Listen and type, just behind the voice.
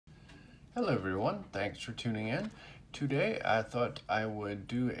Hello everyone, thanks for tuning in. Today I thought I would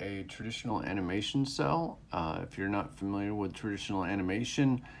do a traditional animation cell. If you're not familiar with traditional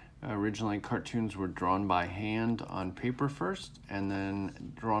animation, originally cartoons were drawn by hand on paper first and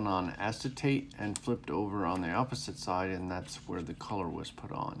then drawn on acetate and flipped over on the opposite side, and that's where the color was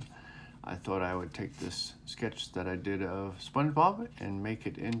put on. I thought I would take this sketch that I did of Spongebob and make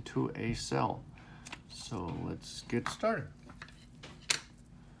it into a cell. So let's get started.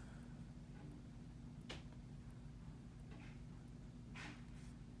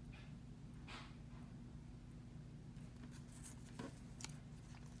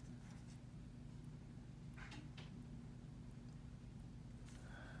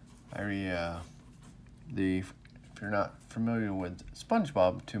 If you're not familiar with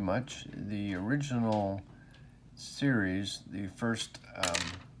SpongeBob too much, the original series, the first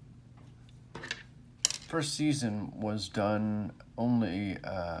season was done only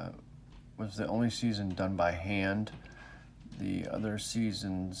was the only season done by hand. The other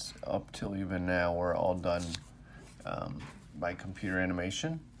seasons up till even now were all done by computer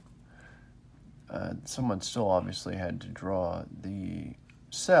animation. Someone still obviously had to draw the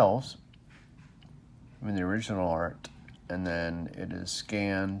cels, the original art, and then it is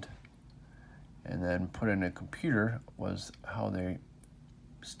scanned and then put in a computer was how they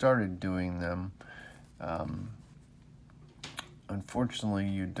started doing them. Unfortunately,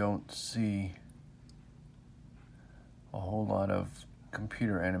 you don't see a whole lot of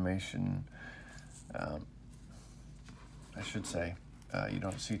computer animation. I should say, you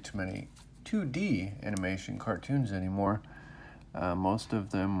don't see too many 2D animation cartoons anymore. Most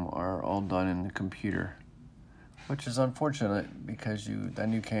of them are all done in the computer, which is unfortunate because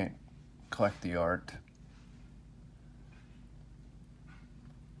then you can't collect the art,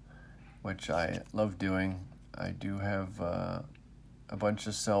 which I love doing. I do have a bunch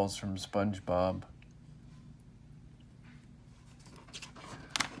of cels from Spongebob.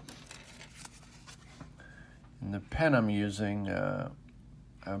 And the pen I'm using, I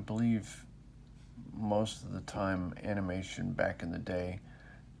believe most of the time animation back in the day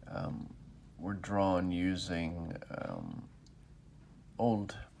were drawn using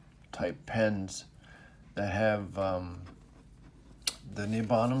old type pens that have the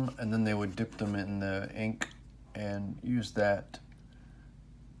nib on them, and then they would dip them in the ink and use that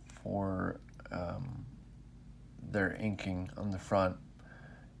for their inking on the front.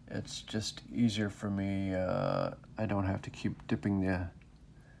 It's just easier for me. I don't have to keep dipping the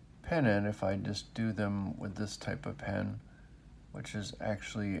pen in if I just do them with this type of pen, which is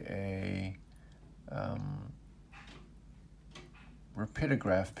actually a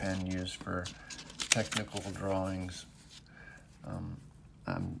rapidograph pen used for technical drawings.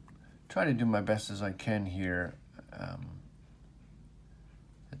 I'm trying to do my best as I can here.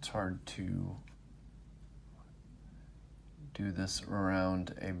 It's hard to do this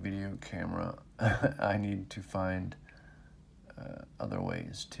around a video camera. I need to find other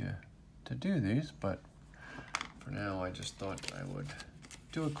ways to do these, but for now I just thought I would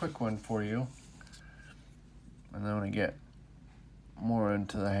do a quick one for you, and then when I get more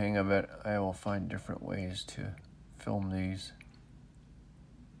into the hang of it, I will find different ways to film these.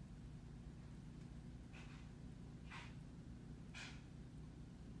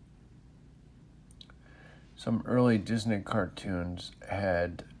 Some early Disney cartoons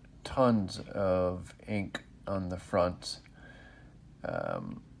had tons of ink on the fronts.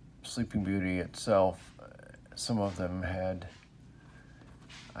 Sleeping Beauty itself, some of them had,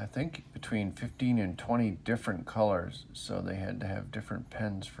 I think, between 15 and 20 different colors, so they had to have different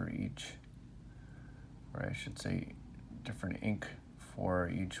pens for each, or I should say different ink for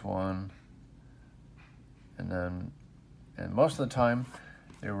each one. And most of the time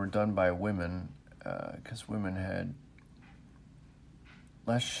they were done by women, because women had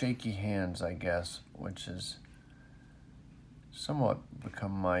less shaky hands, I guess, which is somewhat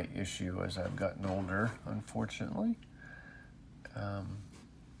become my issue as I've gotten older, unfortunately.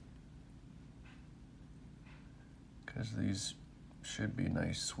 Because these should be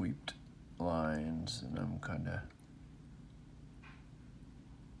nice sweeped lines, and I'm kind of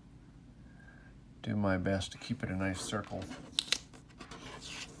do my best to keep it a nice circle.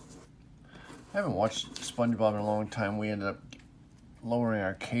 I haven't watched SpongeBob in a long time. We ended up lowering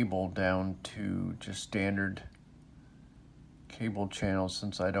our cable down to just standard cable channels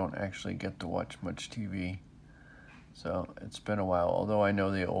since I don't actually get to watch much TV. So it's been a while, although I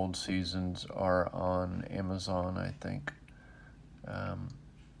know the old seasons are on Amazon, I think.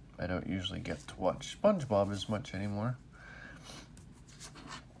 I don't usually get to watch SpongeBob as much anymore.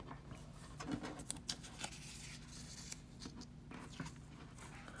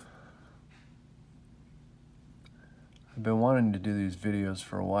 I've been wanting to do these videos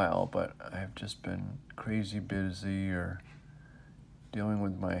for a while, but I've just been crazy busy or dealing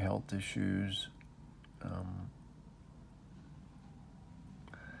with my health issues,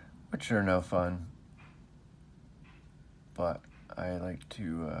 which are no fun. But I like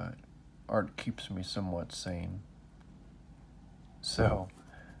to, art keeps me somewhat sane. So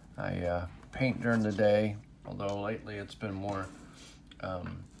I paint during the day, although lately it's been more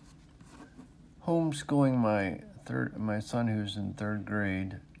homeschooling my son who's in 3rd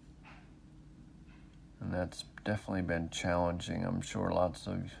grade, and that's definitely been challenging. I'm sure lots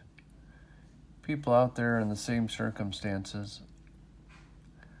of people out there in the same circumstances.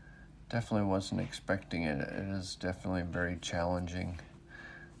 Definitely wasn't expecting it. It is definitely very challenging.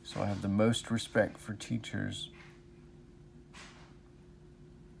 So I have the most respect for teachers.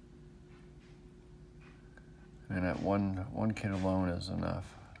 And at one kid alone is enough.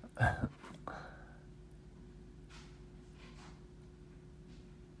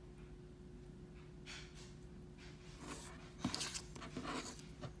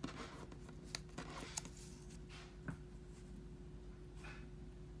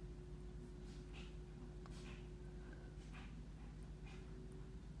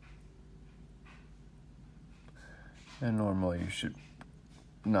 And normally you should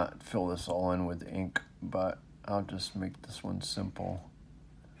not fill this all in with ink, but I'll just make this one simple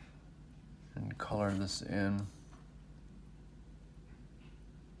and color this in.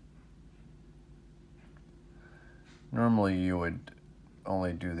 Normally you would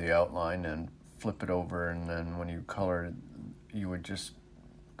only do the outline and flip it over, and then when you color it, you would just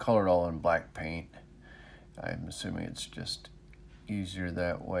color it all in black paint. I'm assuming it's just easier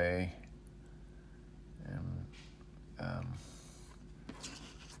that way. And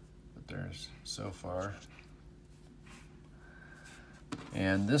but there's so far.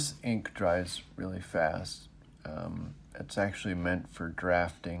 And this ink dries really fast. It's actually meant for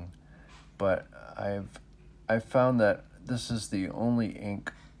drafting, but I've found that this is the only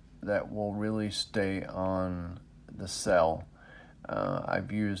ink that will really stay on the cel.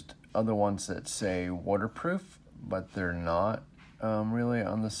 I've used other ones that say waterproof, but they're not really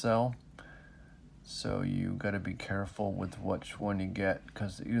on the cel. So you got to be careful with which one you get,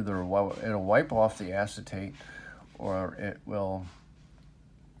 because either it'll wipe off the acetate, or it will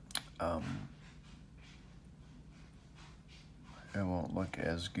it won't look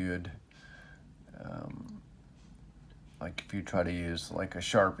as good. Like if you try to use like a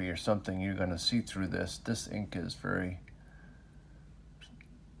Sharpie or something, you're going to see through this. This ink is very,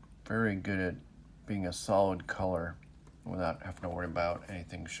 very good at being a solid color without having to worry about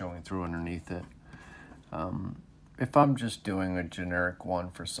anything showing through underneath it. If I'm just doing a generic one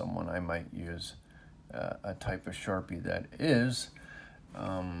for someone, I might use a type of Sharpie that is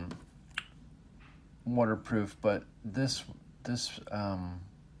waterproof, but this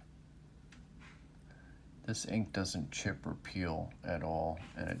ink doesn't chip or peel at all,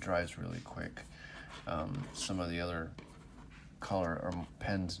 and it dries really quick. Some of the other color or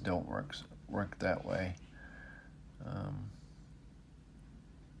pens don't work that way.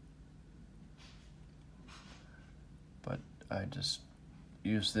 But I just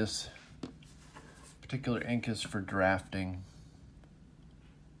use this particular ink is for drafting.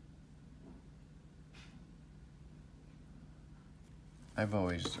 I've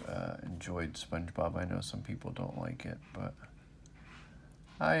always enjoyed Spongebob. I know some people don't like it, but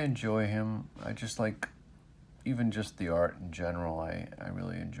I enjoy him. I just like, even just the art in general, I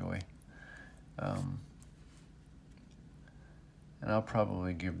really enjoy. And I'll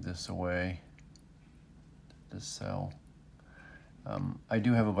probably give this away, this cel. I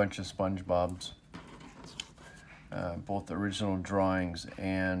do have a bunch of Spongebobs, both the original drawings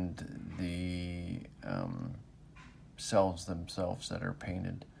and the cels themselves that are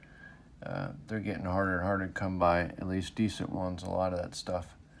painted. They're getting harder and harder to come by, at least decent ones, a lot of that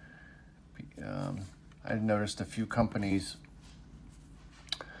stuff. I've noticed a few companies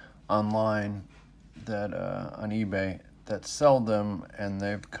online that on eBay that sell them, and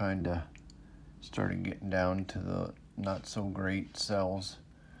they've kind of started getting down to the not so great cels.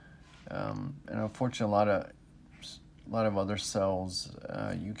 And unfortunately, a lot of other cels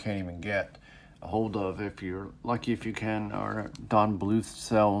you can't even get a hold of. If you're lucky, if you can, are Don Bluth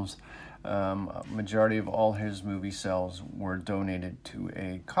cels. Majority of all his movie cels were donated to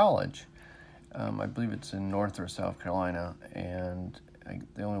a college. I believe it's in North or South Carolina, and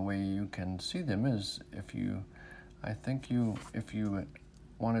the only way you can see them is if you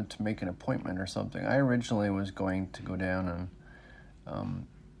wanted to make an appointment or something. I originally was going to go down and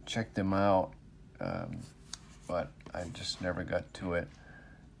check them out, but I just never got to it.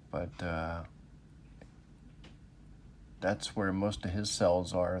 But that's where most of his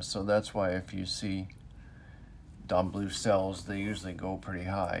cells are. So that's why if you see Dawn Blue cells, they usually go pretty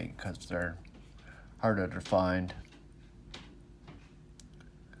high because they're harder to find.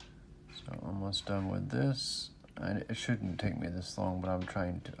 So almost done with this. It shouldn't take me this long, but I'm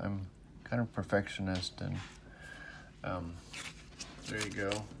kind of perfectionist, and there you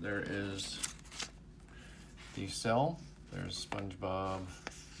go. There is the cell. There's Spongebob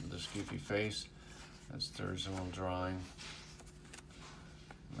with his goofy face. That's the original drawing.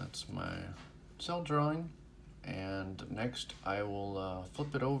 That's my cell drawing. And next I will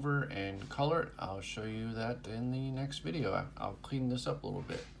flip it over and color it. I'll show you that in the next video. I'll clean this up a little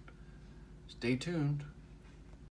bit. Stay tuned.